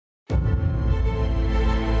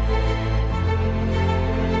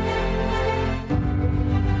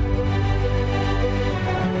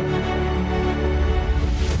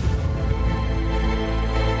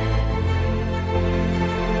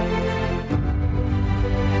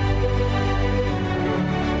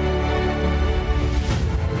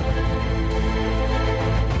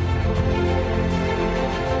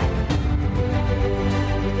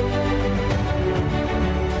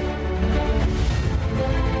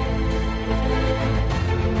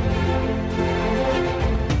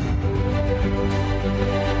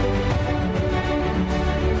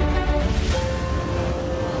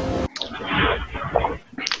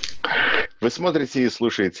смотрите и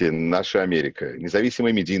слушаете «Наша Америка»,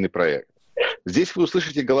 независимый медийный проект. Здесь вы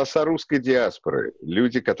услышите голоса русской диаспоры,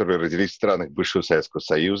 люди, которые родились в странах бывшего Советского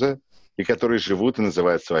Союза и которые живут и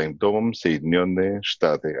называют своим домом Соединенные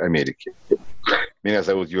Штаты Америки. Меня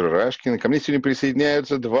зовут Юра Рашкин. Ко мне сегодня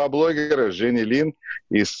присоединяются два блогера, Женя Лин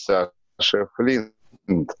и Саша Флинт.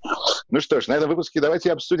 Ну что ж, на этом выпуске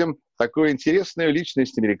давайте обсудим такую интересную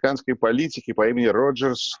личность американской политики по имени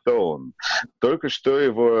Роджер Стоун. Только что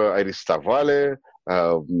его арестовали,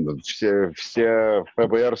 все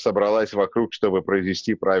ФБР собралась вокруг, чтобы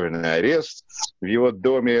произвести правильный арест в его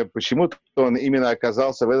доме. Почему-то он именно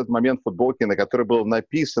оказался в этот момент в футболке, на которой было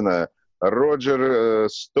написано «Роджер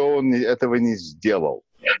Стоун этого не сделал».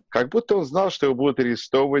 Как будто он знал, что его будут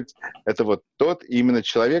арестовывать. Это вот тот именно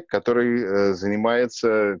человек, который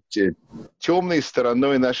занимается темной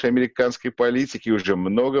стороной нашей американской политики уже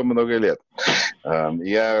много-много лет.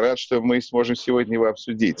 Я рад, что мы сможем сегодня его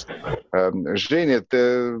обсудить. Женя,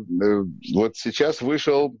 вот сейчас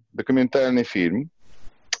вышел документальный фильм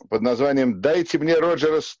под названием «Дайте мне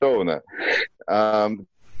Роджера Стоуна»,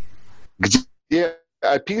 где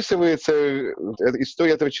описывается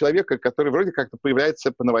история этого человека, который вроде как-то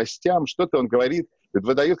появляется по новостям, что-то он говорит,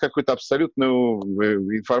 выдает какую-то абсолютную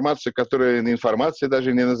информацию, которую на информации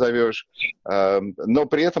даже не назовешь, но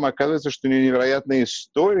при этом оказывается, что у него невероятная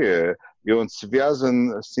история, и он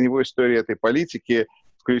связан с теневой историей этой политики,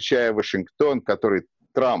 включая Вашингтон, который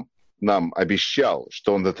Трамп нам обещал,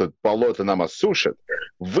 что он это болото нам осушит.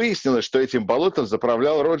 Выяснилось, что этим болотом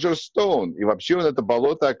заправлял Роджер Стоун. И вообще он это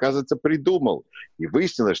болото, оказывается, придумал. И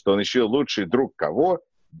выяснилось, что он еще лучший друг кого?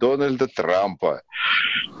 Дональда Трампа.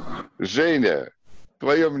 Женя,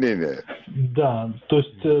 твое мнение? Да, то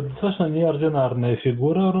есть достаточно неординарная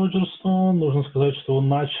фигура Роджер Стоун. Нужно сказать, что он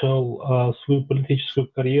начал свою политическую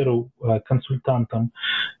карьеру консультантом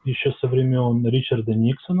еще со времен Ричарда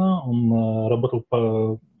Никсона. Он работал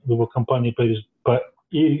в его кампании по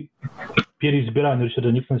переизбиранию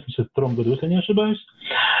Ричарда Никсона в 1972 году, если не ошибаюсь.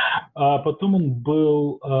 А потом он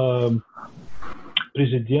был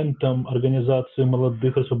президентом организации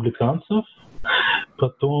молодых республиканцев.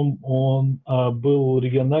 Потом он был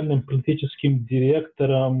региональным политическим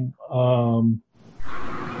директором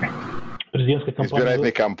президентской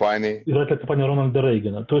избирательной кампании Рональда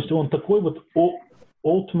Рейгана. То есть он такой вот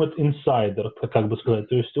ultimate insider, как бы сказать.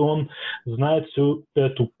 То есть он знает всю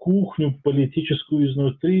эту кухню политическую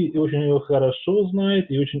изнутри и очень ее хорошо знает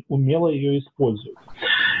и очень умело ее использует.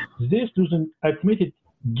 Здесь нужно отметить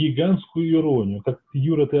гигантскую иронию. Как,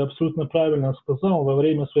 Юра, ты абсолютно правильно сказал, во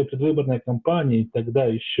время своей предвыборной кампании тогда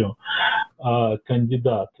еще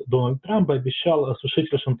кандидат Дональд Трамп обещал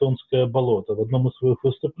осушить Вашингтонское болото. В одном из своих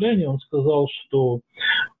выступлений он сказал, что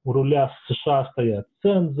у руля США стоят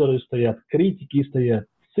цензоры, стоят критики, стоят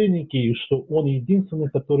циники, и что он единственный,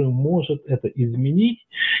 который может это изменить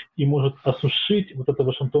и может осушить вот это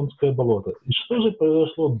Вашингтонское болото. И что же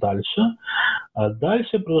произошло дальше?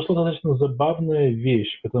 Дальше произошла достаточно забавная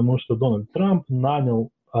вещь, потому что Дональд Трамп нанял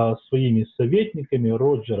своими советниками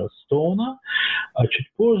Роджера Стоуна, а чуть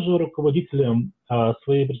позже руководителем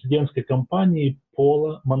своей президентской кампании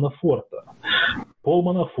Пола Манафорта. Пол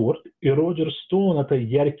Манафорт и Роджер Стоун – это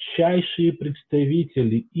ярчайшие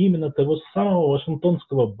представители именно того самого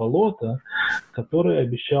Вашингтонского болота, которое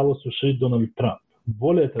обещал осушить Дональд Трамп.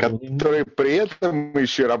 Более того, которые при этом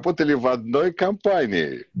еще работали в одной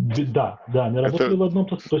компании. Да, они работали в одном.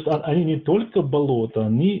 То есть они не только болото,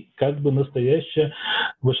 они как бы настоящая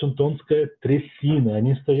Вашингтонская трясина.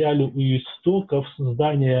 Они стояли у истоков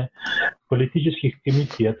создания политических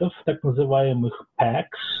комитетов, так называемых PACs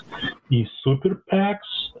и Super PACs,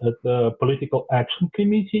 это Political Action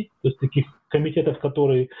Committee, то есть таких комитетов,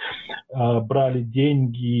 которые брали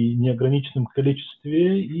деньги в неограниченном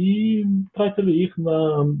количестве и тратили их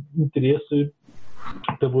на интересы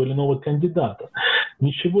того или иного кандидата.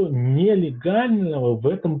 Ничего нелегального в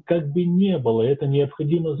этом как бы не было. Это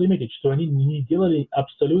необходимо заметить, что они не делали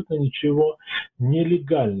абсолютно ничего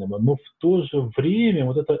нелегального. Но в то же время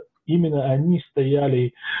вот это именно они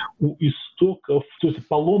стояли у истоков, то есть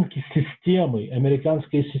поломки системы,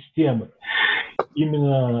 американской системы.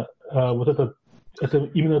 Именно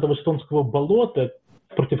именно этого Вашингтонского болота,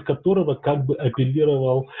 против которого как бы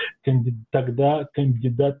апеллировал тогда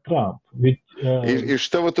кандидат Трамп. И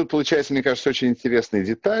что вот тут получается, мне кажется, очень интересной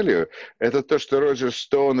деталью, это то, что Роджер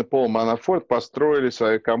Стоун и Пол Манафорт построили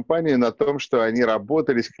свою компанию на том, что они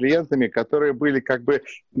работали с клиентами, которые были как бы...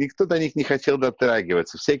 Никто до них не хотел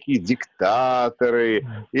дотрагиваться. Всякие диктаторы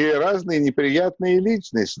и разные неприятные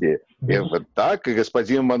личности. И вот так и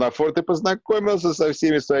господин Манафорт и познакомился со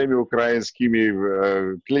всеми своими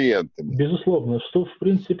украинскими клиентами. Безусловно, что в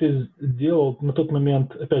принципе, сделал на тот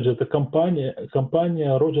момент, опять же, это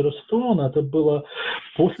компания Роджера Стоуна, это было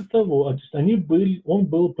после того, он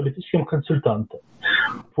был политическим консультантом.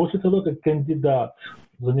 После того, как кандидат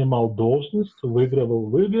занимал должность, выигрывал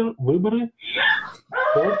выборы,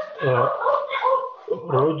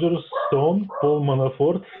 Роджер Стоун, Пол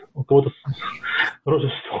Манафорт,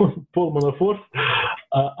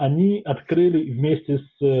 они открыли вместе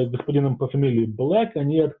с господином по фамилии Блэк,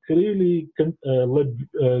 они открыли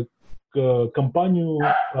компанию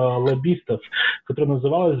лоббистов, которая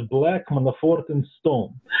называлась Black, Manafort and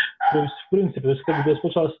Stone. То есть, в принципе, как бы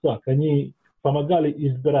случалось так, они помогали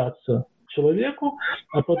избираться человеку,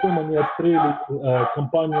 а потом они открыли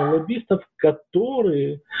компанию лоббистов,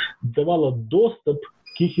 которая давала доступ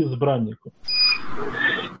к их избраннику.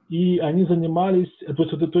 И они занимались, то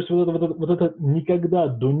есть вот это никогда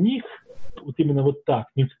до них, вот именно вот так,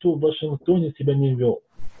 никто в Вашингтоне себя не вел.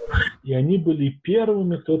 И они были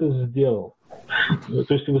первыми, кто это сделал.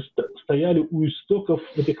 То есть вы стояли у истоков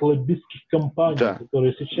этих лоббистских компаний, да,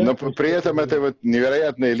 которые сейчас... Но при этом это вот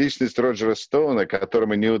невероятная личность Роджера Стоуна,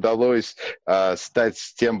 которому не удалось стать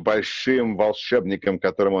тем большим волшебником,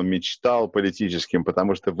 которым он мечтал, политическим,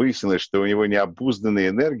 потому что выяснилось, что у него необузданная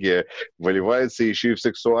энергия выливается еще и в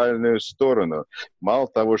сексуальную сторону. Мало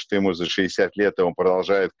того, что ему за 60 лет он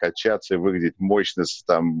продолжает качаться и выглядеть мощно,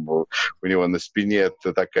 там у него на спине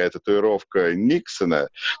такая татуировка Никсона,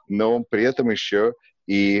 но он при этом еще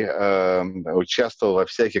и участвовал во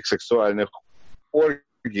всяких сексуальных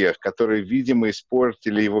оргиях, которые, видимо,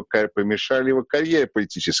 испортили его, помешали его карьере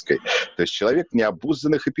политической. То есть человек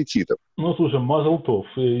необузданных аппетитов. Ну, слушай, Мазал тов,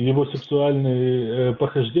 его сексуальные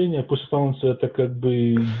похождения, пусть останутся, это как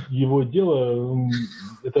бы его дело,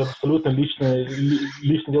 это абсолютно личное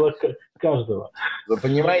дело каждого. Вы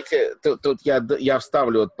понимаете, тут я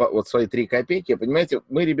вставлю вот свои 3 копейки. Понимаете,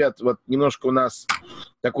 мы, ребят, вот немножко у нас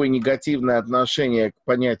такое негативное отношение к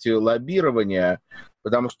понятию лоббирования,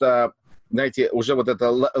 потому что, знаете, уже вот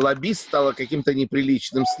это лоббист стало каким-то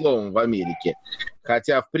неприличным словом в Америке.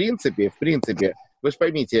 Хотя, в принципе, вы же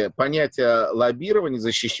поймите, понятие лоббирования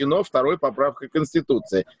защищено 2-й поправкой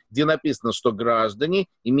Конституции, где написано, что граждане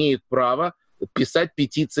имеют право писать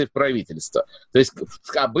петиции в правительство. То есть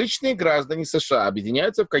обычные граждане США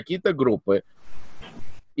объединяются в какие-то группы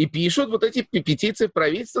и пишут вот эти петиции в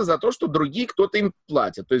правительство за то, что другие кто-то им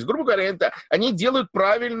платит. То есть, грубо говоря, они делают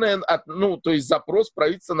правильный, то есть запрос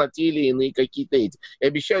правительства на те или иные какие-то эти. И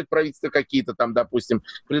обещают правительству какие-то там, допустим,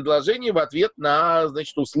 предложения в ответ на,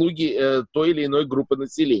 значит, услуги той или иной группы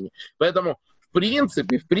населения. Поэтому в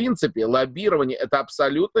принципе, лоббирование – это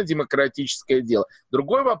абсолютно демократическое дело.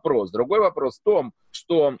 Другой вопрос в том,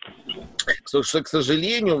 что, к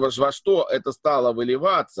сожалению, во что это стало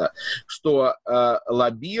выливаться, что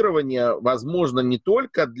лоббирование возможно не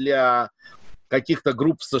только для каких-то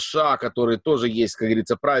групп в США, которые тоже есть, как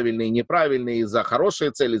говорится, правильные и неправильные, за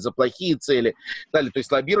хорошие цели, за плохие цели. Далее, то есть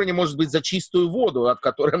лоббирование может быть за чистую воду, от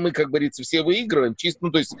которой мы, как говорится, все выигрываем.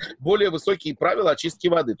 То есть более высокие правила очистки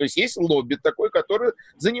воды. То есть есть лобби такой, который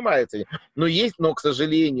занимается этим. Но, к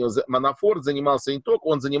сожалению, Манафорт занимался не только,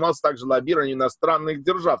 он занимался также лоббированием иностранных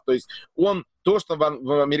держав. То есть то, что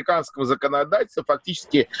в американском законодательстве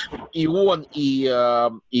фактически и он,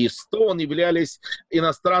 и Стоун являлись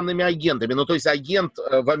иностранными агентами. Ну, то есть агент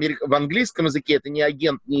в английском языке это не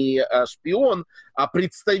агент, не шпион, а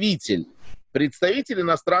представитель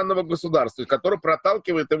иностранного государства, который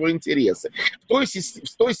проталкивает его интересы. В той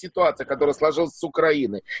ситуации, которая сложилась с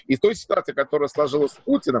Украиной, и в той ситуации, которая сложилась с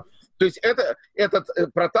Путиным, то есть этот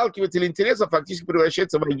проталкиватель интересов фактически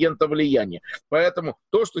превращается в агента влияния. Поэтому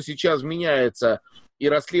то, что сейчас меняется и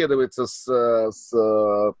расследуется с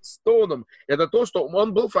Стоуном, это то, что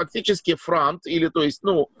он был фактически фронт, или то есть,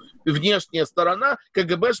 внешняя сторона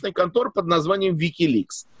КГБшной конторы под названием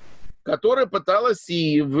WikiLeaks, которая пыталась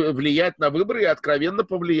и влиять на выборы, и откровенно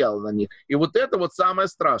повлияла на них. И вот это вот самое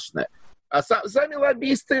страшное. А сами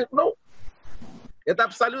лоббисты, это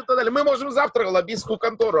абсолютно далее. Мы можем завтра лоббистскую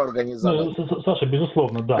контору организовать. Саша,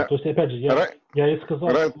 безусловно, да. То есть, опять же, я и сказал...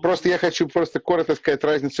 Я хочу коротко сказать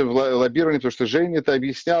разницу в лоббировании, потому что Женя это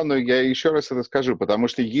объяснял, но я еще раз это скажу, потому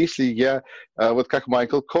что если я, вот как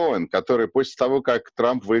Майкл Коэн, который после того, как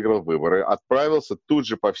Трамп выиграл выборы, отправился тут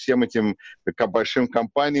же по всем этим большим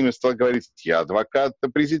компаниям и стал говорить: я адвокат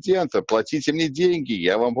президента, платите мне деньги,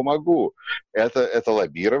 я вам помогу. Это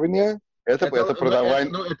лоббирование? Это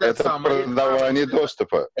продавание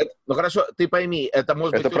доступа. Хорошо, ты пойми, это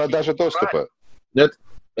может быть... Это продажа доступа.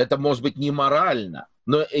 Это может быть не морально,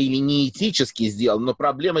 или не этически сделано, но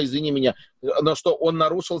проблема, извини меня, но что он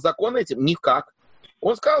нарушил закон этим? Никак.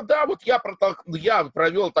 Он сказал, да, вот я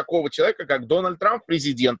провел такого человека, как Дональд Трамп,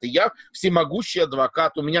 президент, и я всемогущий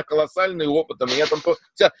адвокат, у меня колоссальный опыт, у меня там...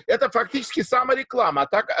 Это фактически самореклама,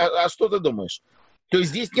 а что ты думаешь? То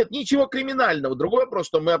есть здесь нет ничего криминального. Другой вопрос,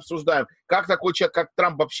 что мы обсуждаем, как такой человек, как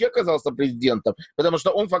Трамп, вообще оказался президентом, потому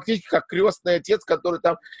что он фактически как крестный отец, который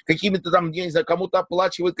там какими-то там, я не знаю, кому-то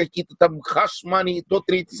оплачивает какие-то там хаш-мани, то,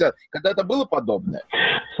 третье. Когда это было подобное?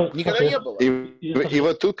 Никогда не было. И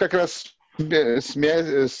вот тут как раз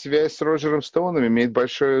связь с Роджером Стоуном имеет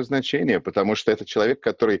большое значение, потому что это человек,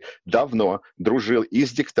 который давно дружил и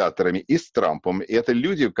с диктаторами, и с Трампом. И это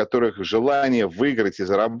люди, у которых желание выиграть и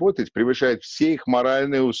заработать превышает все их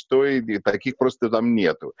моральные устои, и таких просто там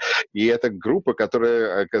нету. И это группа,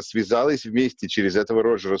 которая связалась вместе через этого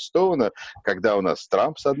Роджера Стоуна, когда у нас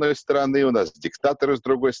Трамп с одной стороны, у нас диктаторы с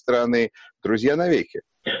другой стороны, друзья навеки.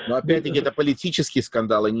 Но опять-таки это политический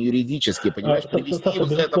скандал, а не юридический, понимаешь? Привести его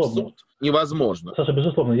за это в суд невозможно. Саша,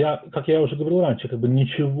 безусловно, как я уже говорил раньше,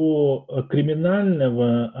 ничего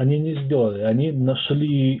криминального они не сделали. Они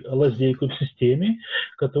нашли лазейку в системе,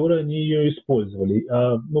 которую они ее использовали.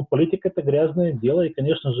 Политика — это грязное дело, и,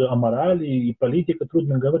 конечно же, о морали и политике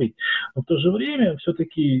трудно говорить. Но в то же время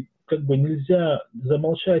все-таки нельзя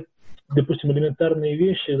замолчать, допустим, элементарные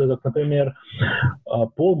вещи, как, например,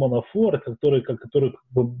 Пол Манафорт, который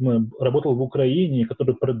работал в Украине,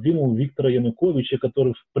 который продвинул Виктора Януковича,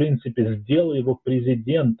 который, в принципе, сделал его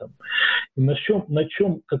президентом. И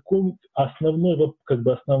какой основной,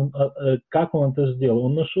 как он это сделал?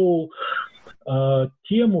 Он нашел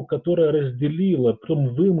тему, которая разделила,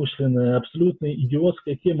 прям вымышленная, абсолютно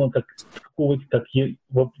идиотская тема, как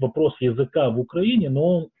вопрос языка в Украине,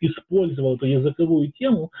 но он использовал эту языковую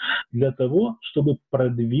тему для того, чтобы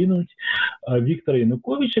продвинуть Виктора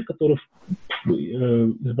Януковича, который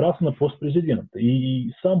избрался на пост президента.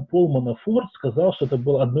 И сам Пол Манафорт сказал, что это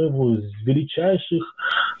было одно его из величайших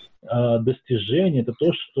достижений, это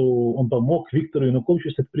то, что он помог Виктору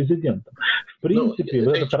Януковичу стать президентом. В принципе...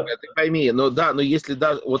 Ты пойми, но если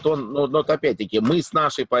вот он, опять-таки, мы с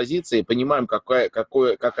нашей позиции понимаем, какая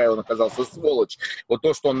он оказался сволочь. Вот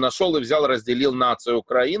то, что он нашел и взял, разделил нацию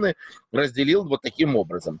Украины, разделил вот таким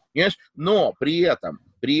образом. Понимаешь? Но при этом,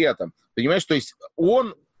 понимаешь, то есть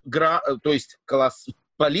он,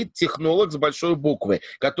 политтехнолог с большой буквы,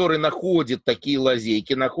 который находит такие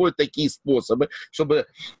лазейки, находит такие способы, чтобы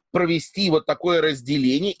провести вот такое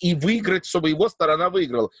разделение и выиграть, чтобы его сторона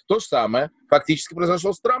выиграла. То же самое фактически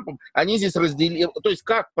произошло с Трампом. Они здесь разделили... То есть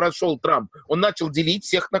как прошел Трамп? Он начал делить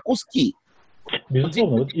всех на куски.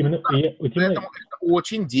 Безусловно, Поэтому это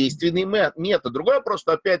очень действенный метод. Другой вопрос,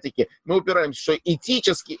 что опять-таки мы упираемся, что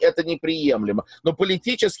этически это неприемлемо, но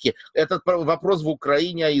политически этот вопрос в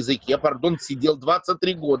Украине о языке, сидел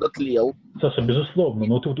 23 года, тлел. Саша, безусловно,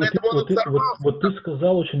 но ты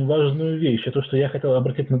сказал очень важную вещь, то, что я хотел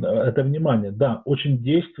обратить на это внимание. Да, очень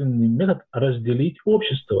действенный метод разделить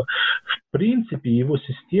общество. В принципе, его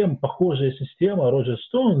система, похожая система, Роджер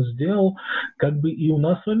Стоун сделал и у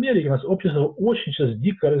нас в Америке. У нас общество очень сейчас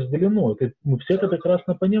дико разделено. Мы все это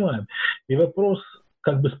прекрасно понимаем. И вопрос,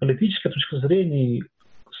 с политической точки зрения,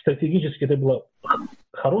 стратегически это было...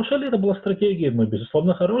 Хорошая ли это была стратегия?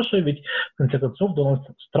 Безусловно, хорошая, ведь, в конце концов, Дональд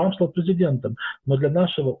Трамп стал президентом. Но для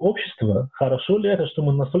нашего общества хорошо ли это, что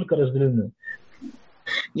мы настолько разделены?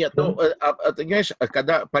 Нет, ты понимаешь,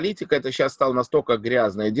 когда политика это сейчас стало настолько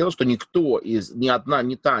грязное дело, что никто ни одна,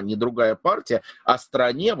 ни та, ни другая партия о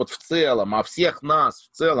стране в целом, о всех нас в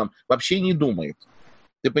целом вообще не думает.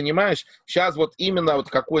 Ты понимаешь, сейчас именно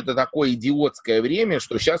какое-то такое идиотское время,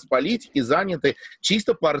 что сейчас политики заняты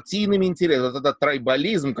чисто партийными интересами. Вот этот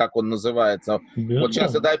трайбализм, как он называется, вот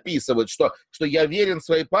сейчас это описывает, что я верен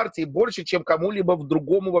своей партии больше, чем кому-либо в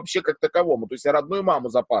другому вообще как таковому. То есть я родную маму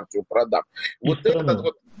за партию продам.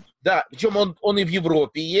 Да, причем он и в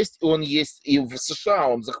Европе есть, он есть и в США,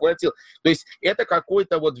 он захватил. То есть это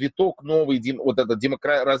какой-то виток новый,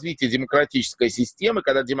 развитие демократической системы,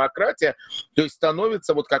 когда демократия, то есть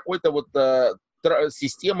становится какой-то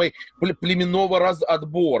системой племенного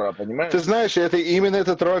отбора, понимаешь? Ты знаешь, это именно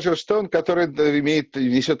этот Роджер Стоун, который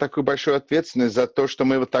несет такую большую ответственность за то, что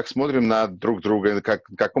мы так смотрим на друг друга, к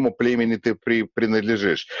какому племени ты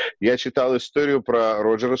принадлежишь. Я читал историю про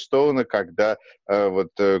Роджера Стоуна, когда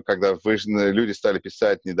люди стали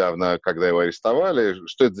писать недавно, когда его арестовали,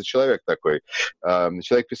 что это за человек такой.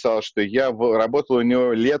 Человек писал, что я работал у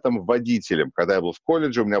него летом водителем. Когда я был в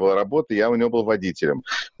колледже, у меня была работа, я у него был водителем.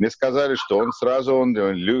 Мне сказали, что он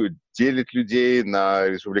делит людей на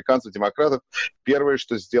республиканцев, демократов. Первое,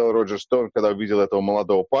 что сделал Роджер Стоун, когда увидел этого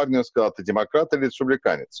молодого парня, он сказал: ты демократ или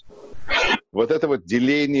республиканец? Вот это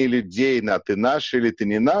деление людей на ты наш или ты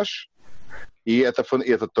не наш, И это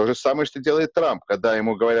то же самое, что делает Трамп, когда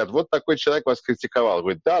ему говорят, вот такой человек вас критиковал.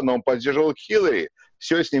 Говорит, да, но он поддерживал Хиллари,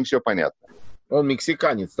 все с ним все понятно. Он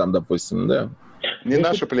мексиканец там, допустим, да. Не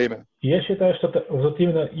наше племя. Я считаю, что это, вот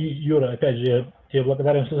именно, Юра, опять же, я тебе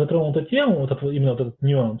благодарен, что затронул эту тему, именно вот этот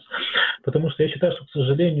нюанс, потому что я считаю, что, к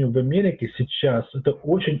сожалению, в Америке сейчас это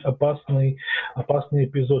очень опасный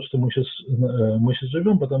эпизод, что мы сейчас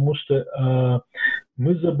живем, потому что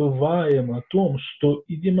мы забываем о том, что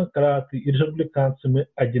и демократы, и республиканцы, мы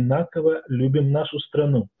одинаково любим нашу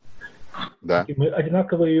страну. Да. Мы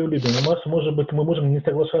одинаково ее любим. У нас, может быть, мы можем не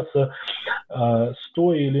соглашаться с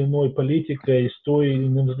той или иной политикой, с той или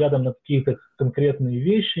иным взглядом на какие-то конкретные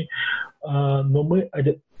вещи, но мы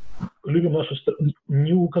любим нашу страну.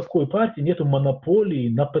 Ни у какой партии нет монополии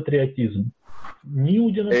на патриотизм. Ни у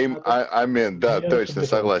демократов. Амин, да, точно,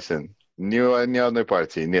 согласен. Ни одной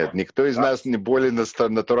партии нет. Никто из нас не более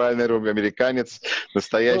натуральный американец,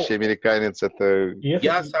 настоящий американец.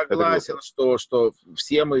 Я согласен, что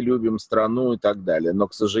все мы любим страну и так далее. Но,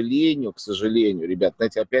 к сожалению, ребят,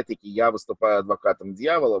 знаете, опять-таки я выступаю адвокатом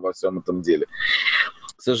дьявола во всем этом деле.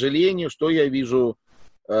 К сожалению, что я вижу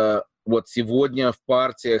вот сегодня в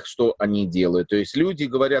партиях, что они делают. То есть люди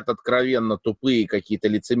говорят откровенно тупые какие-то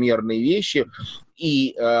лицемерные вещи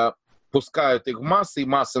и пускают их в массы, и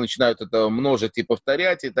массы начинают это множить и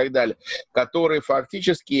повторять и так далее, которые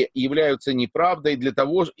фактически являются неправдой для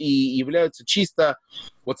того, и являются чисто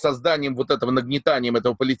вот созданием вот этого нагнетанием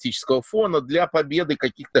этого политического фона для победы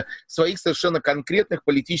каких-то своих совершенно конкретных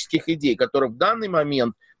политических идей, которые в данный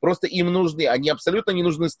момент просто им нужны. Они абсолютно не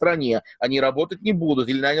нужны стране, они работать не будут,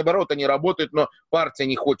 или наоборот, они работают, но партия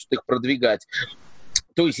не хочет их продвигать.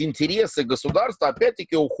 То есть интересы государства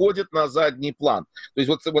опять-таки уходят на задний план. То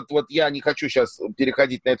есть вот я не хочу сейчас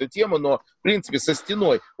переходить на эту тему, но в принципе со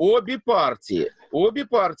стеной обе партии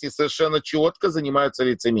совершенно четко занимаются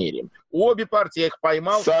лицемерием. Обе партии, я их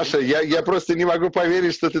поймал. Саша, я просто не могу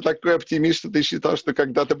поверить, что ты такой оптимист, что ты считал, что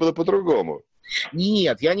когда-то было по-другому.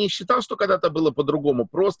 Нет, я не считал, что когда-то было по-другому.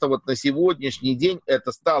 Просто вот на сегодняшний день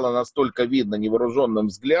это стало настолько видно невооруженным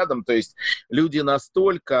взглядом. То есть люди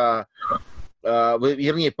настолько...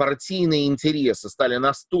 вернее, партийные интересы стали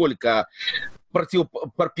настолько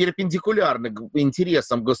перпендикулярны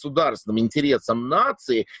интересам государственным, интересам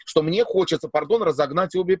нации, что мне хочется,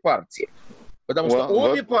 разогнать обе партии. Потому что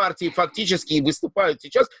обе партии фактически выступают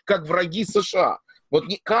сейчас как враги США. Вот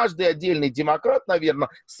не каждый отдельный демократ, наверное,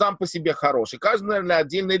 сам по себе хороший. Каждый, наверное,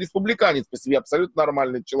 отдельный республиканец по себе абсолютно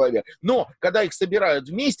нормальный человек. Но когда их собирают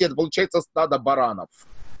вместе, это получается стадо баранов,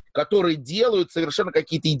 которые делают совершенно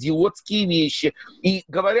какие-то идиотские вещи и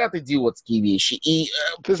говорят идиотские вещи. И...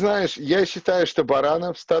 Ты знаешь, я считаю, что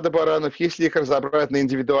стадо баранов, если их разобрать на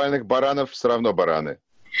индивидуальных баранов, все равно бараны.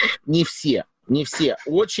 Не все.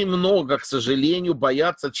 Очень много, к сожалению,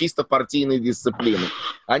 боятся чисто партийной дисциплины.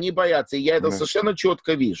 Они боятся, и я это совершенно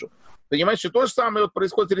четко вижу. Понимаешь, что то же самое вот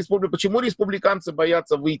происходит в республике. Почему республиканцы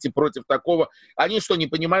боятся выйти против такого? Они что, не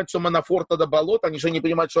понимают, что Манафорта до болот? Они что, не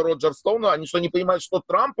понимают, что Роджер Стоун? Они что, не понимают, что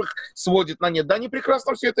Трамп их сводит на нет? Да, они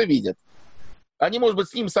прекрасно все это видят. Они, может быть,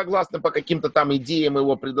 с ним согласны по каким-то там идеям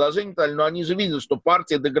его предложений, но они же видят, что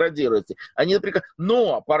партия деградируется.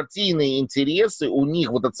 Но партийные интересы у них,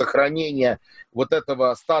 вот это сохранение вот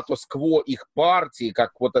этого статус-кво их партии,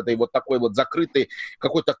 как вот этой вот такой вот закрытый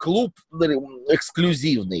какой-то клуб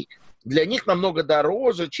эксклюзивный, для них намного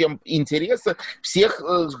дороже, чем интересы всех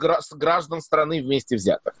граждан страны вместе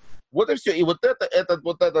взятых. Вот и все. И вот этот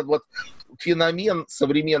феномен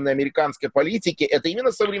современной американской политики, это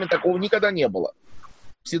именно со времен такого никогда не было.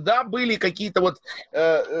 Всегда были какие-то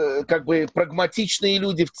как бы прагматичные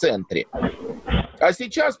люди в центре. А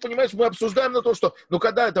сейчас, понимаешь, мы обсуждаем на то, что,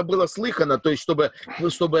 когда это было слыхано, то есть чтобы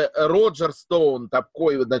Роджер Стоун,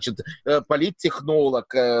 такой, значит,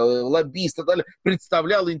 политтехнолог, лоббист и так далее,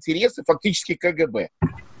 представлял интересы фактически КГБ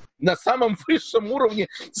на самом высшем уровне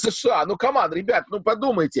США. Камон, ребят,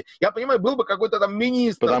 подумайте. Я понимаю, был бы какой-то там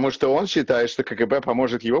министр. Потому что он считает, что КГБ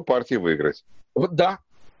поможет его партии выиграть. Да.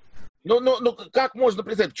 Как можно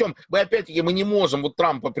представить? В чем? Мы не можем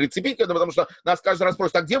Трампа прицепить, потому что нас каждый раз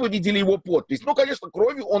просят, а где вы видели его подпись? Конечно,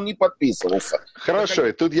 кровью он не подписывался. Хорошо,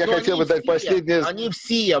 и тут я хотел бы дать последнее... Они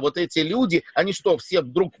все, эти люди, они что, все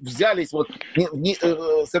вдруг взялись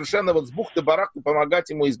совершенно с бухты-барахты помогать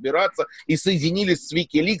ему избираться и соединились с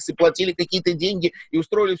WikiLeaks и платили какие-то деньги и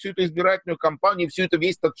устроили всю эту избирательную кампанию, всю эту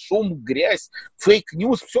весь этот шум, грязь,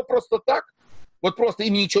 фейк-ньюс, все просто так? Просто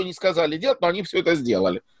им ничего не сказали делать, но они все это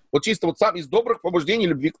сделали. Чисто сам из добрых побуждений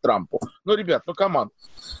любви к Трампу. Ребят, камон.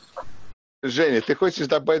 Женя, ты хочешь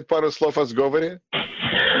добавить пару слов о сговоре?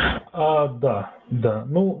 Да.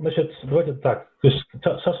 Значит, давайте так. То есть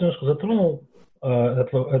Саша немножко затронул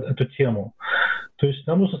эту тему. То есть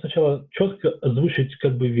нам нужно сначала четко озвучить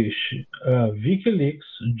как бы вещи. Wikileaks,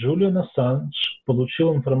 Джулиан Ассанж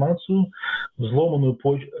получил информацию,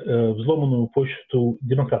 взломанную почту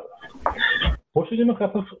демократов. Почту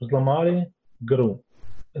демократов взломали ГРУ.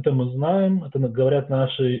 Это мы знаем, это говорят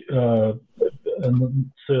наши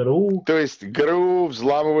ЦРУ. То есть ГРУ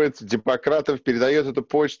взламывает демократов, передает эту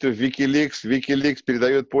почту в Wikileaks, Wikileaks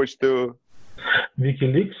передает почту...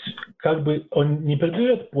 Wikileaks, как бы он не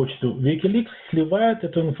передает почту, Wikileaks сливает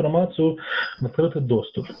эту информацию в открытый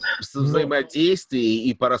доступ. С взаимодействием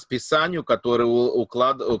и по расписанию,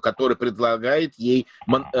 который предлагает ей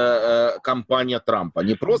компания Трампа.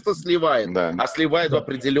 Не просто сливает, а сливает в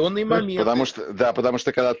определенный момент. Потому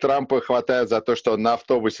что когда Трампа хватает за то, что он на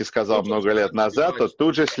автобусе сказал много лет назад, то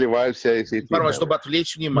тут же сливают все эти... Чтобы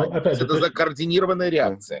отвлечь внимание. Это закоординированная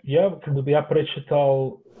реакция. Я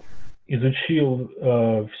прочитал, изучил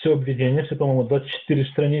все обвинения, все, по-моему, 24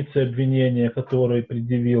 страницы обвинения, которые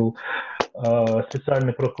предъявил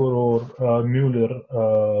специальный прокурор Мюллер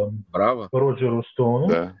Роджеру Стоуну.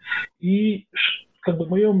 Да. И как бы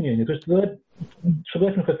мое мнение, то есть чтобы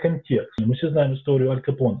дать как контекст, мы все знаем историю Аль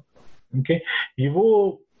Капоне. Okay?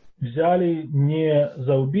 Его взяли не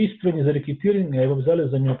за убийство, не за рекетирование, а его взяли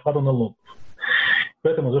за неуплату налогов.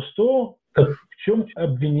 Поэтому за что... В чем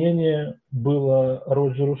обвинение было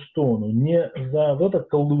Роджеру Стоуну? Не за вот этот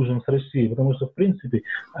коллужен с Россией, потому что, в принципе,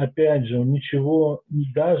 опять же, он ничего,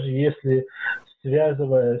 даже если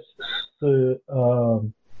связываясь с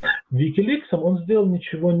Wikileaks, он сделал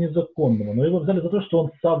ничего незаконного, но его взяли за то, что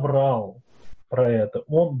он соврал про это.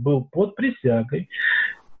 Он был под присягой,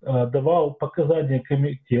 давал показания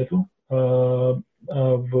комитету в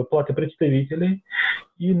Палате представителей,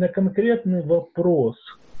 и на конкретный вопрос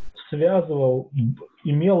связывал,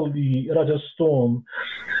 имел ли Роджер Стоун,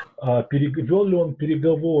 вел ли он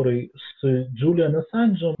переговоры с Джулианом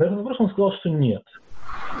Ассанжем. На этот вопрос он сказал, что нет.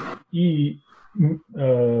 И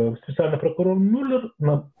специальный прокурор Мюллер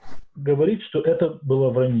говорит, что это было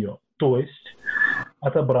вранье. То есть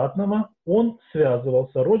от обратного он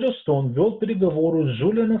связывался. Роджер Стоун вел переговоры с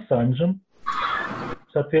Джулианом Ассанжем,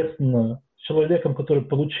 соответственно, с человеком, который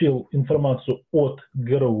получил информацию от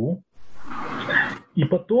ГРУ. И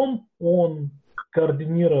потом он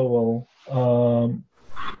координировал,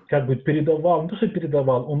 как бы передавал, не то что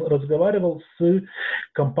передавал, он разговаривал с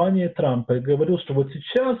компанией Трампа и говорил, что вот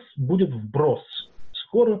сейчас будет вброс,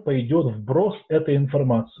 скоро пойдет вброс этой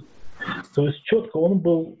информации. То есть четко он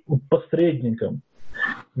был посредником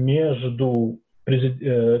между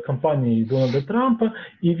компанией Дональда Трампа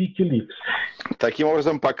и Wikileaks. Таким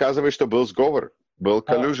образом показывает, что был сговор. Был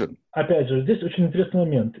collusion. Опять же, здесь очень интересный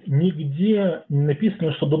момент. Нигде не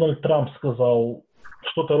написано, что Дональд Трамп сказал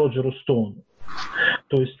что-то Роджеру Стоуну.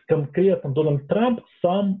 То есть конкретно Дональд Трамп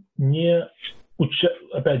сам не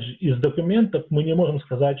опять же, из документов мы не можем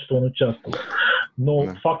сказать, что он участвовал. Но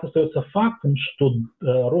факт остается фактом, что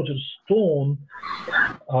Роджер Стоун,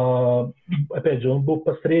 опять же, он был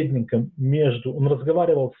посредником между... Он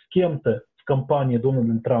разговаривал с кем-то в компании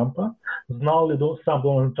Дональда Трампа, знал ли сам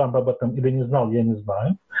Дональд Трамп об этом или не знал, я не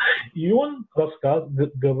знаю. И он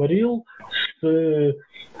говорил с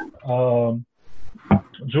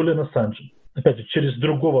Джулианом Ассанжем. Опять же, через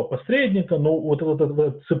другого посредника, но вот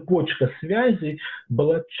эта цепочка связей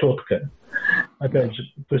была четкая. Опять же,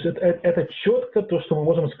 то есть это четко то, что мы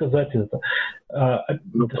можем сказать.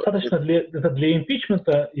 Достаточно для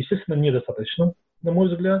импичмента, естественно, недостаточно, на мой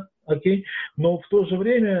взгляд, окей. Но в то же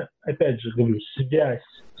время, опять же, говорю, связь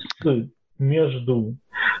между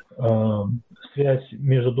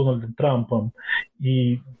Дональдом Трампом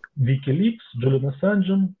и Wikileaks, Джулианом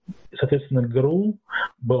Ассанжем, соответственно, ГРУ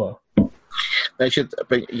была. Значит,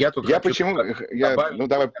 я тут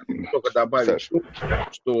добавить,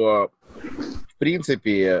 что в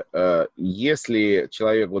принципе, если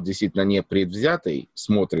человек вот действительно не предвзятый,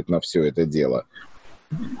 смотрит на все это дело,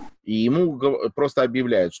 и ему просто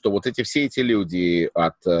объявляют, что вот все эти люди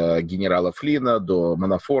от генерала Флинна до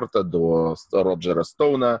Манафорта, до Роджера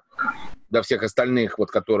Стоуна, до всех остальных, вот,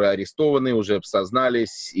 которые арестованы, уже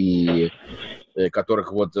сознались и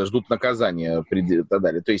которых вот ждут наказания и так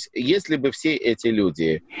далее. То есть, если бы все эти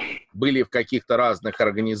люди были в каких-то разных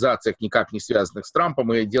организациях, никак не связанных с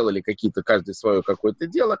Трампом, и делали какие-то, каждый свое какое-то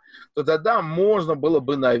дело, то тогда можно было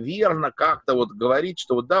бы, наверное, как-то вот говорить,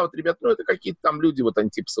 что вот да, вот, ребят, ну это какие-то там люди, вот они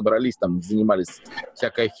типа собрались, там занимались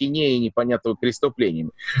всякой ахинеей, непонятными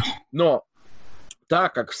преступлениями. Но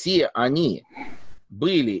так как все они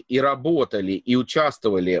были и работали, и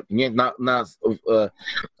участвовали на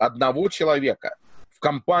одного человека, в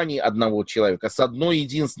компании одного человека, с одной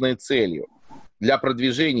единственной целью для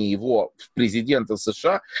продвижения его в президента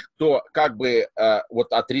США, то как бы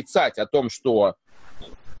вот отрицать о том, что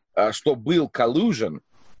был collusion,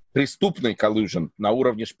 преступный collusion на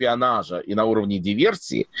уровне шпионажа и на уровне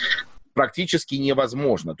диверсии, практически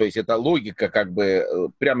невозможно. То есть это логика как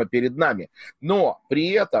бы прямо перед нами. Но при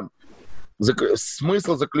этом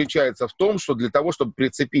смысл заключается в том, что для того, чтобы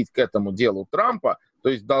прицепить к этому делу Трампа, то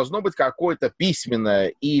есть должно быть какое-то письменное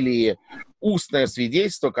или устное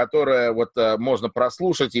свидетельство, которое вот можно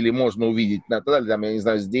прослушать или можно увидеть, так далее, там, я не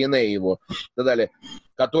знаю, с DNA его, так далее,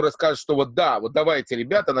 которое скажет, что вот да, вот давайте,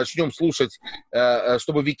 ребята, начнем слушать,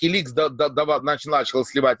 чтобы Wikileaks начал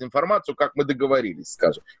сливать информацию, как мы договорились,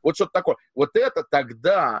 скажем. Вот что-то такое. Вот это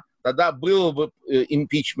тогда было бы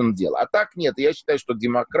импичмент дело. А так нет. Я считаю, что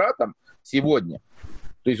демократам сегодня,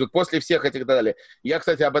 то есть вот после всех этих и так далее. Я,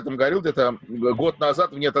 кстати, об этом говорил где-то год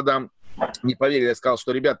назад, мне тогда не поверили, я сказал,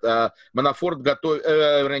 что, ребят,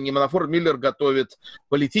 Миллер готовит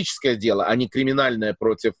политическое дело, а не криминальное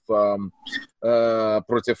против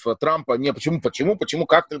Трампа. Не, почему,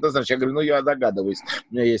 как ты это знаешь? Я говорю, я догадываюсь,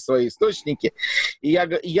 у меня есть свои источники. И я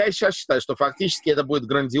сейчас считаю, что фактически это будет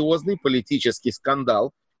грандиозный политический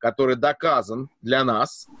скандал, который доказан для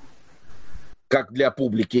нас, как для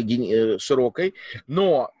публики широкой,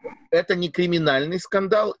 но это не криминальный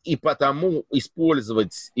скандал, и потому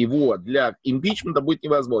использовать его для импичмента будет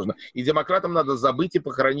невозможно. И демократам надо забыть и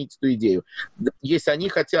похоронить эту идею. Если они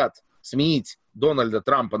хотят сменить Дональда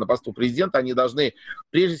Трампа на посту президента, они должны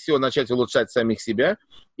прежде всего начать улучшать самих себя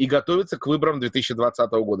и готовиться к выборам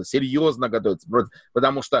 2020 года. Серьезно готовиться.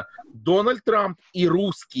 Потому что Дональд Трамп и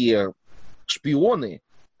русские шпионы,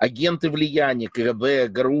 агенты влияния, КГБ,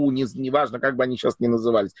 ГРУ, неважно, как бы они сейчас ни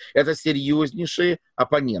назывались, это серьезнейшие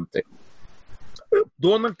оппоненты.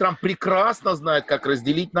 Дональд Трамп прекрасно знает, как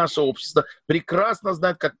разделить наше общество, прекрасно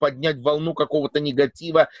знает, как поднять волну какого-то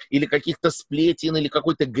негатива или каких-то сплетен, или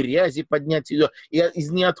какой-то грязи поднять ее из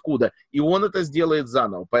ниоткуда. И он это сделает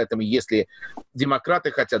заново. Поэтому если демократы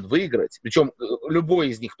хотят выиграть, причем любой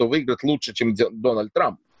из них, кто выиграет, лучше, чем Дональд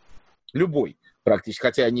Трамп, любой, практически,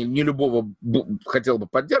 хотя я не любого хотел бы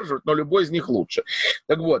поддерживать, но любой из них лучше.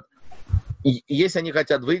 Так вот, если они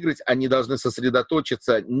хотят выиграть, они должны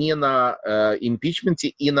сосредоточиться не на импичменте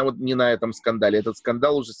и не на этом скандале. Этот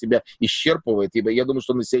скандал уже себя исчерпывает, ибо я думаю,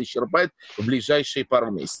 что он себя исчерпает в ближайшие пару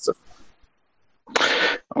месяцев.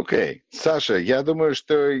 Окей. Саша, я думаю,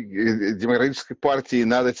 что Демократической партии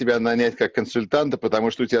надо тебя нанять как консультанта, потому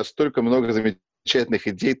что у тебя столько много замечательных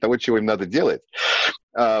идей того, чего им надо делать.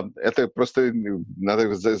 Это просто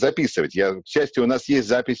надо записывать. К счастью, у нас есть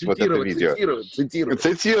запись вот этого видео.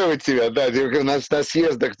 Цитировать тебя, да, на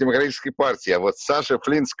съездах Демократической партии. А вот Саша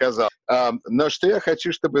Флинн сказал. Но что я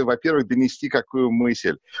хочу, чтобы, во-первых, донести какую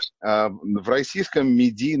мысль. В российском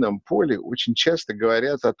медийном поле очень часто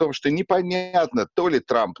говорят о том, что непонятно, то ли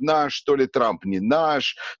Трамп наш, то ли Трамп не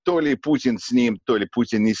наш, то ли Путин с ним, то ли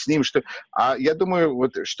Путин не с ним. А я думаю,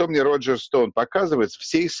 вот что мне Роджер Стоун показывает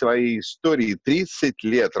всей своей истории 30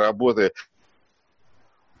 лет работы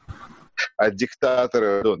от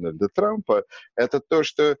диктатора Дональда Трампа, это то,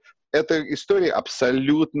 что эта история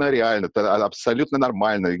абсолютно реальна, абсолютно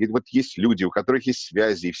нормальна. Вот есть люди, у которых есть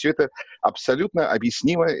связи, и все это абсолютно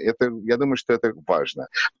объяснимо. Я думаю, что это важно.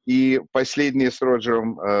 И последнее с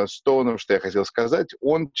Роджером Стоуном, что я хотел сказать,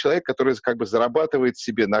 он человек, который как бы зарабатывает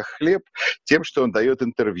себе на хлеб тем, что он дает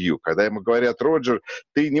интервью. Когда ему говорят: Роджер,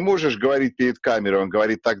 ты не можешь говорить перед камерой, он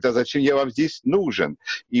говорит: тогда зачем я вам здесь нужен?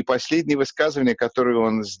 И последнее высказывание, которое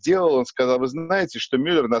он сделал, он сказал: вы знаете, что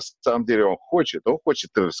Мюллер на самом деле он хочет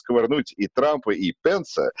сковырнуть и Трампа, и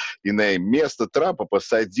Пенса, и на место Трампа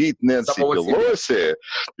посадить Нэнси Пелоси,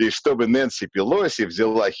 и чтобы Нэнси Пелоси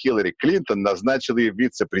взяла Хиллари Клинтон, назначила ее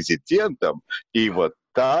вице-президентом, и вот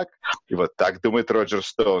так думает Роджер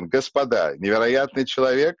Стоун. Господа, невероятный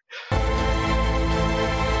человек.